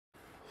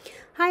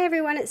Hi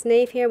everyone, it's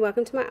Niamh here.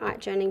 Welcome to my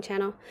art journaling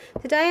channel.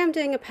 Today I'm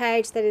doing a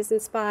page that is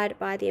inspired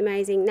by the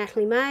amazing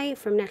Natalie May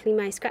from Natalie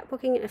May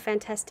Scrapbooking, a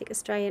fantastic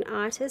Australian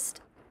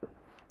artist,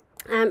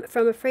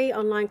 from a free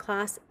online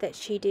class that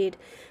she did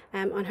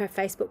on her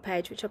Facebook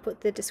page, which I'll put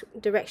the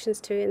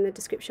directions to in the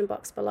description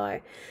box below.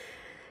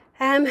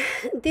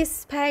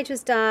 This page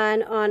was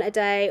done on a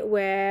day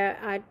where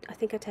I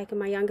think I'd taken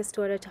my youngest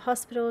daughter to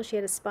hospital. She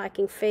had a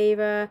spiking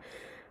fever.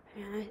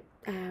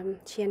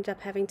 She ended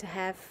up having to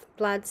have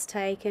bloods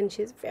taken.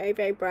 She was very,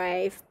 very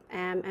brave,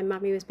 and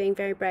Mummy was being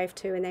very brave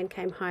too, and then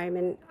came home,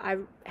 and I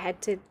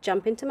had to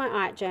jump into my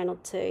art journal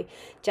to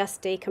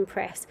just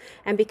decompress.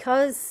 And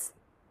because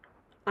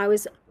I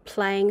was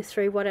playing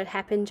through what had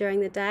happened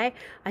during the day,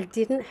 I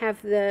didn't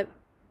have the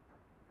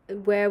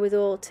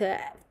wherewithal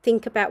to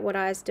think about what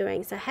I was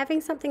doing. So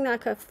having something that I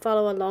could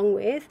follow along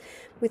with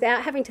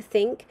without having to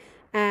think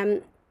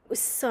was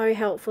so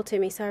helpful to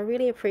me. So I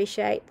really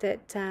appreciate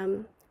that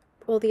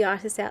all the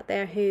artists out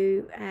there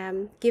who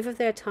give of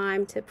their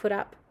time to put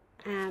up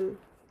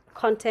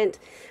content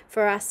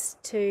for us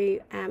to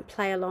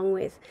play along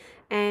with.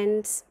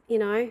 And you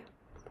know,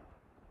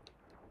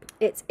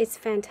 it's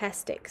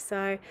fantastic.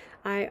 So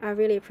I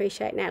really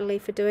appreciate Natalie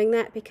for doing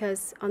that,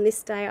 because on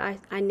this day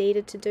I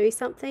needed to do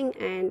something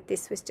and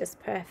this was just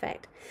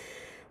perfect.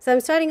 So I'm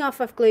starting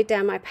off, I've glued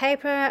down my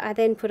paper. I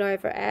then put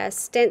over a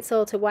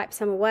stencil to wipe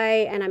some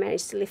away, and I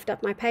managed to lift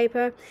up my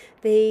paper.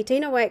 The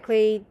Dina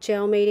Wakley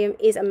gel medium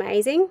is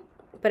amazing,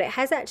 but it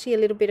has actually a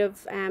little bit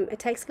of, it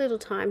takes a little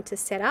time to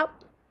set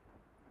up,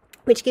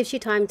 which gives you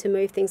time to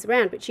move things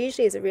around, which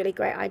usually is a really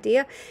great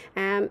idea.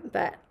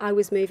 But I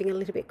was moving a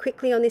little bit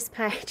quickly on this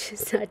page,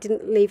 so I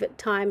didn't leave it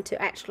time to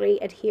actually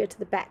adhere to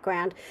the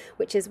background,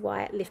 which is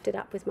why it lifted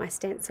up with my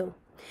stencil.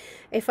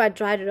 If I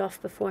dried it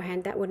off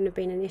beforehand, that wouldn't have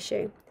been an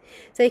issue.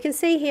 So you can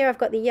see here I've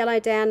got the yellow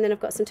down, then I've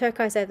got some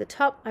turquoise over the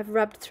top. I've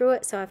rubbed through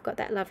it, so I've got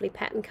that lovely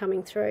pattern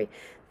coming through.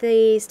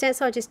 The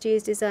stencil I just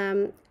used is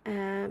Art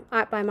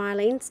by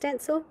Marlene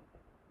stencil,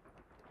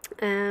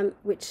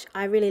 which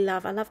I really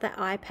love. I love that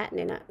eye pattern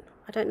in it.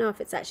 I don't know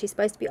if it's actually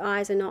supposed to be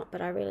eyes or not,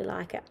 but I really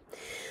like it.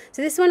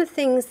 So this is one of the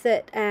things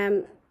that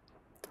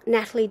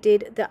Natalie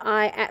did that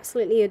I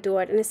absolutely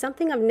adored, and it's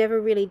something I've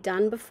never really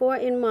done before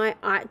in my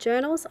art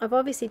journals. I've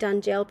obviously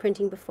done gel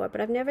printing before,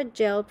 but I've never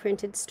gel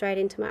printed straight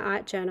into my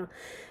art journal,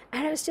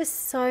 and it was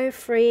just so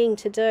freeing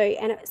to do,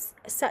 and it's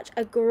such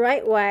a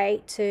great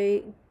way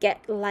to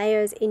get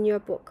layers in your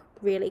book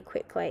really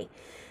quickly.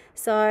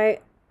 So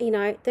you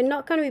know, they're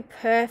not going to be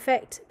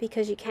perfect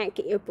because you can't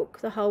get your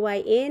book the whole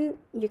way in.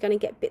 You're going to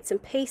get bits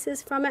and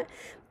pieces from it.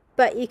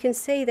 But you can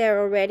see there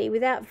already,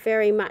 without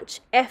very much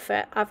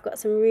effort, I've got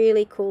some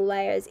really cool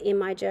layers in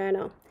my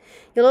journal.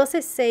 You'll also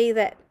see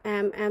that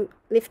I'm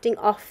lifting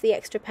off the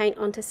extra paint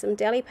onto some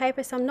deli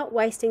paper, so I'm not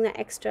wasting that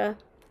extra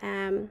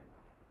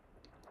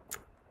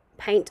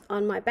paint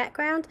on my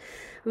background.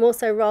 I'm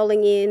also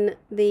rolling in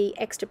the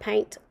extra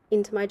paint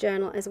into my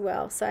journal as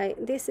well. So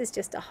this is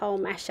just a whole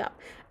mashup.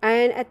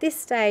 And at this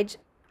stage,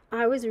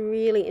 I was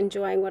really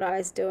enjoying what I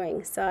was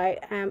doing. So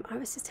I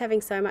was just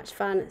having so much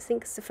fun. I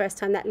think it's the first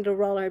time that little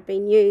roller had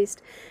been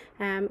used.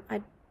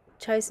 I'd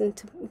chosen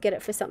to get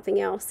it for something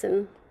else,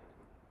 and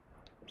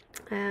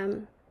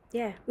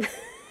yeah,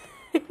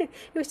 it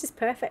was just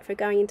perfect for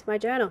going into my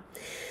journal.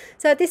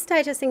 So at this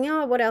stage I was thinking,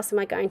 oh, what else am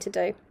I going to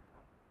do?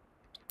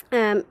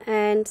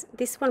 And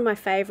this is one of my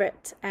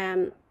favourite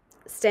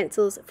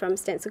stencils from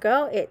Stencil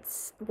Girl.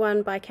 It's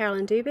one by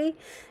Carolyn Doobie,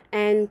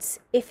 and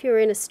if you're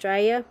in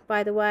Australia,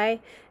 by the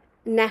way,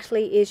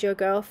 Natalie is your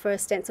girl for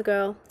Stencil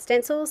Girl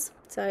stencils.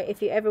 So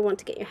if you ever want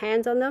to get your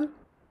hands on them,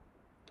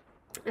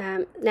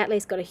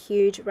 Natalie's got a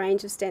huge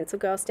range of Stencil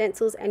Girl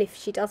stencils, and if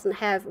she doesn't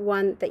have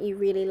one that you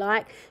really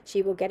like,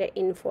 she will get it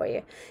in for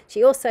you.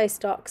 She also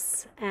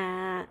stocks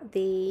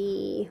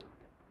the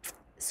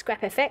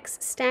Scrap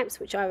FX stamps,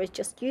 which I was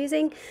just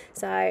using.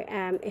 So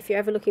if you're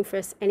ever looking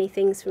for any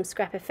things from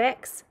Scrap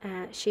FX,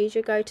 she's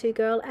your go-to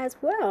girl as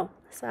well.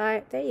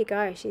 So there you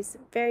go. She's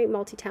very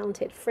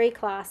multi-talented. Free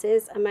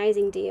classes,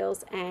 amazing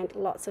deals, and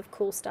lots of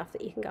cool stuff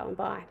that you can go and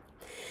buy.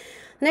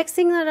 The next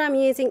thing that I'm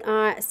using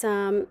are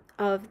some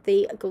of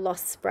the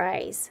gloss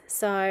sprays.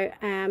 So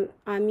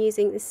I'm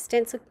using this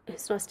stencil.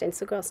 It's not a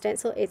Stencil Girl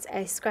stencil, it's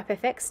a Scrap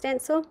FX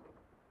stencil.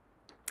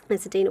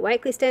 It's a Dina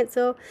Wakley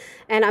stencil,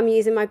 and I'm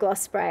using my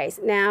gloss sprays.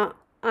 Now,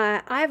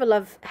 I have a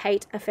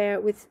love-hate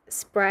affair with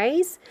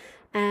sprays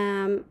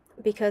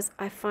because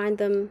I find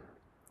them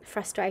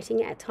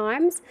frustrating at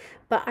times,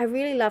 but I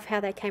really love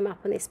how they came up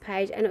on this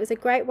page, and it was a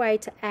great way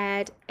to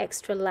add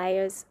extra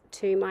layers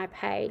to my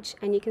page,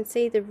 and you can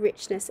see the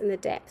richness and the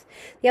depth.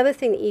 The other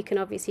thing that you can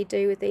obviously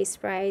do with these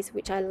sprays,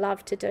 which I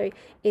love to do,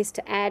 is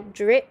to add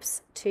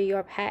drips to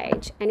your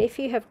page. And if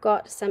you have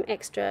got some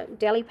extra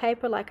deli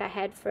paper like I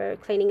had for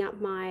cleaning up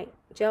my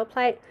gel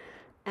plate,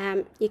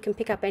 you can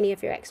pick up any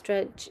of your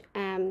extra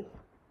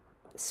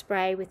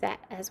spray with that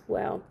as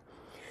well.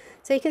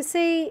 So you can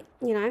see,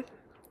 you know,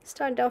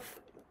 started off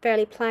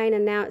fairly plain,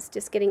 and now it's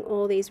just getting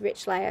all these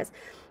rich layers.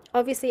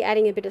 Obviously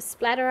adding a bit of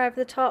splatter over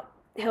the top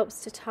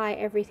helps to tie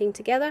everything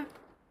together.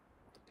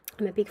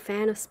 I'm a big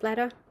fan of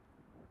splatter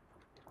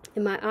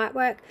in my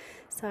artwork,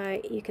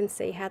 so you can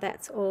see how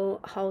that's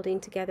all holding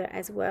together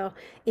as well.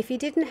 If you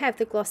didn't have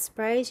the gloss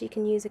sprays, you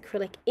can use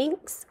acrylic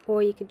inks,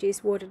 or you could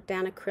use watered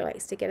down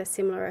acrylics to get a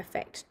similar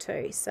effect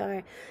too.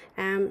 So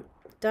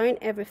don't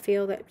ever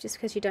feel that just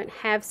because you don't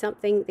have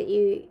something that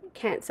you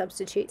can't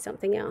substitute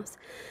something else.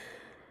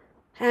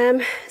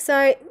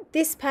 So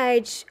this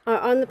page,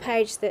 on the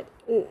page that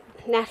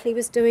Natalie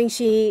was doing,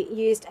 she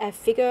used a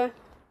figure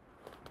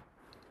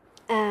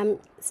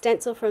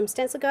stencil from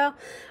Stencil Girl.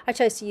 I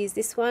chose to use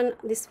this one.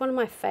 This is one of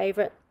my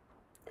favorite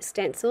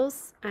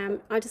stencils.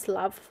 I just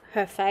love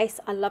her face.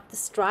 I love the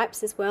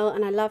stripes as well,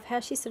 and I love how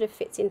she sort of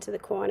fits into the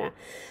corner.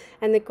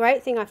 And the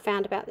great thing I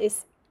found about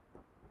this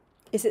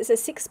is it's a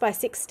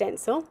 6x6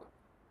 stencil,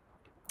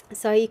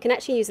 so you can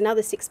actually use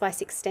another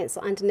 6x6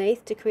 stencil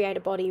underneath to create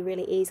a body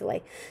really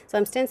easily. So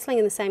I'm stenciling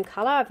in the same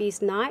color. I've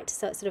used Night,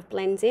 so it sort of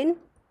blends in.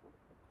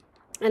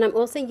 And I'm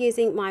also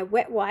using my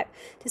wet wipe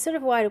to sort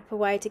of wipe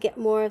away to get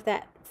more of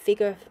that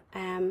figure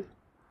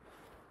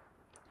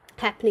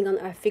happening on,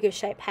 a figure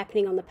shape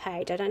happening on the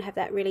page. I don't have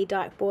that really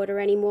dark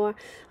border anymore.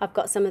 I've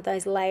got some of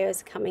those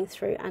layers coming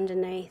through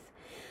underneath.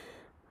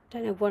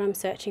 Don't know what I'm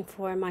searching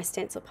for in my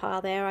stencil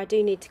pile there. I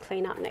do need to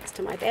clean up next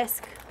to my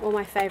desk. All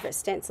my favourite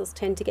stencils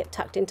tend to get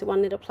tucked into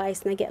one little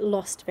place and they get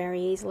lost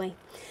very easily.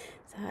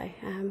 So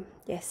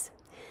yes,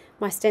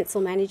 my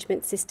stencil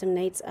management system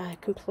needs a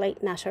complete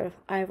and utter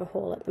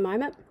overhaul at the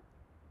moment.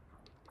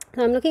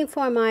 So I'm looking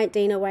for my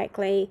Dina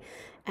Wakley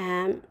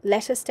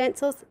letter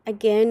stencils.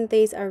 Again,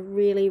 these are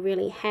really,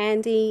 really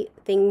handy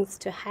things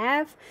to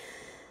have.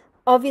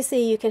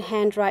 Obviously you can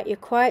handwrite your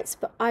quotes,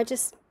 but I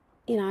just,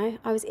 you know,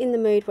 I was in the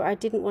mood where I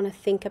didn't want to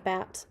think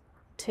about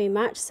too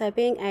much, so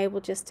being able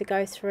just to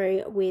go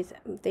through with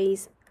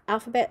these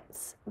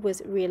alphabets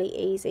was really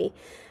easy.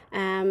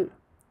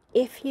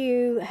 If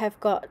you have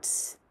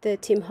got the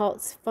Tim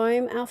Holtz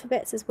foam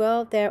alphabets as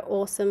well, they're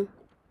awesome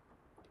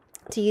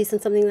to use on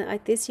something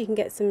like this. You can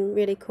get some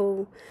really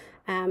cool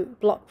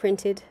block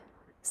printed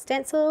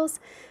stencils.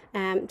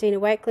 Dina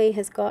Wakley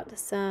has got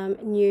some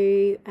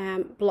new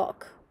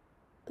block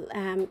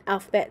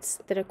alphabets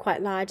that are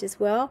quite large as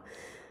well.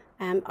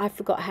 I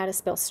forgot how to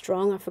spell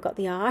strong. I forgot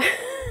the R.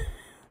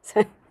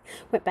 So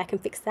went back and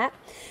fixed that.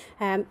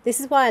 This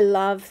is why I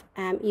love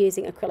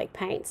using acrylic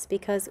paints,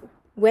 because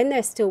when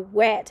they're still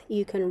wet,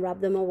 you can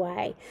rub them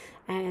away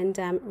and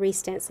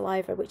re-stencil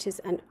over, which is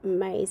an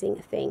amazing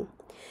thing.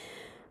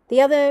 The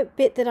other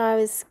bit that I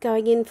was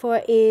going in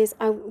for is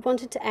I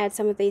wanted to add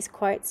some of these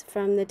quotes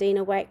from the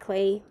Dina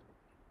Wakley,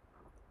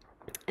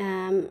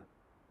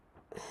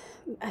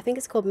 I think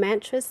it's called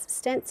Mantras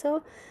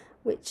stencil,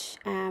 which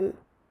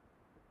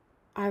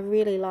I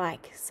really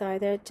like. So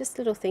they're just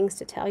little things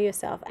to tell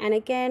yourself. And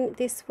again,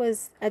 this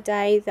was a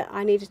day that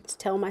I needed to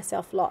tell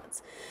myself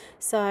lots.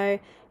 So,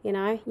 you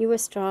know, you are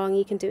strong,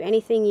 you can do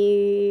anything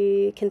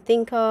you can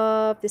think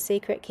of, the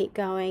secret, keep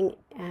going,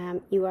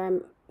 you are,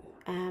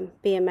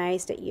 be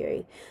amazed at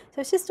you.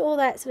 So it's just all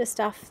that sort of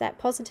stuff, that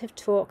positive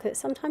talk that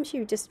sometimes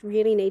you just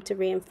really need to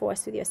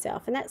reinforce with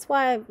yourself. And that's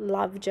why I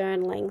love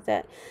journaling,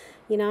 that,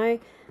 you know,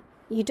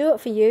 you do it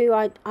for you.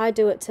 I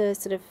do it to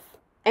sort of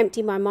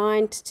empty my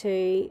mind,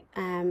 to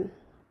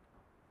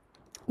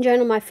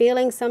journal my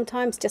feelings,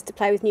 sometimes just to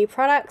play with new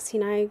products, you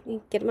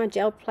know, get my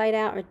gel plate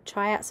out or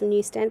try out some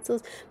new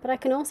stencils. But I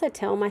can also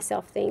tell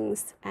myself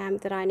things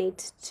that I need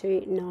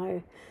to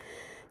know.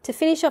 To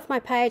finish off my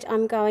page,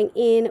 I'm going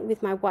in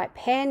with my white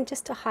pen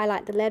just to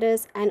highlight the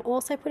letters and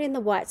also put in the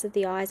whites of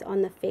the eyes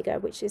on the figure,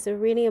 which is a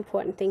really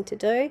important thing to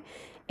do.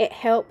 It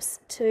helps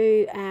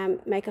to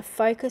make a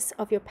focus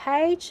of your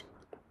page.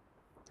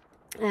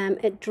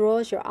 It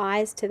draws your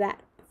eyes to that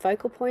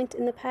focal point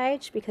in the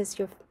page, because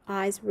your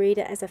eyes read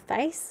it as a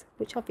face,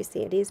 which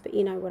obviously it is, but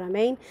you know what I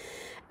mean.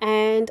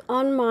 And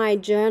on my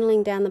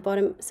journaling down the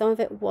bottom, some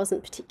of it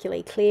wasn't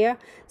particularly clear,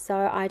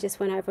 so I just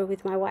went over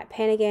with my white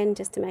pen again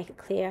just to make it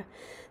clear.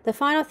 The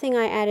final thing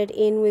I added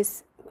in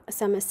was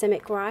some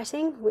asemic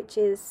writing, which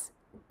is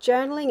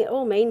journaling. It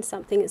all means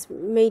something. It's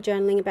me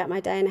journaling about my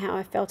day and how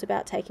I felt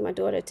about taking my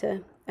daughter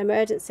to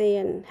emergency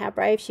and how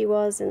brave she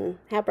was and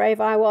how brave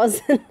I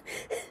was and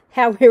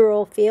how we were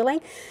all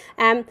feeling.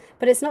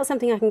 But it's not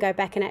something I can go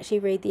back and actually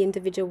read the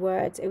individual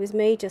words. It was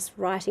me just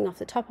writing off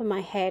the top of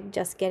my head,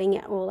 just getting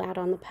it all out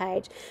on the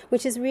page,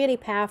 which is really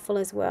powerful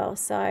as well.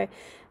 So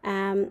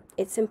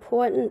it's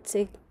important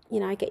to, you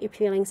know, get your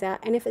feelings out.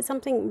 And if it's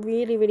something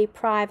really, really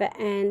private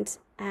and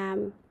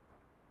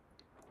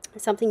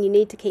something you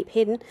need to keep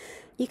hidden,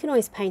 you can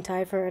always paint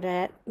over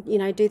it, you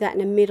know, do that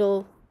in a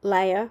middle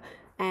layer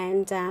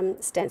and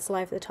stencil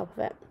over the top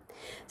of it.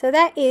 So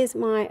that is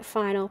my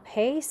final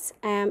piece.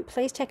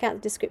 Please check out the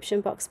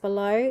description box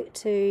below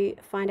to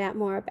find out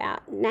more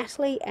about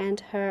Natalie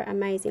and her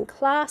amazing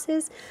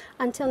classes.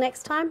 Until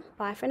next time,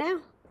 bye for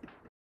now.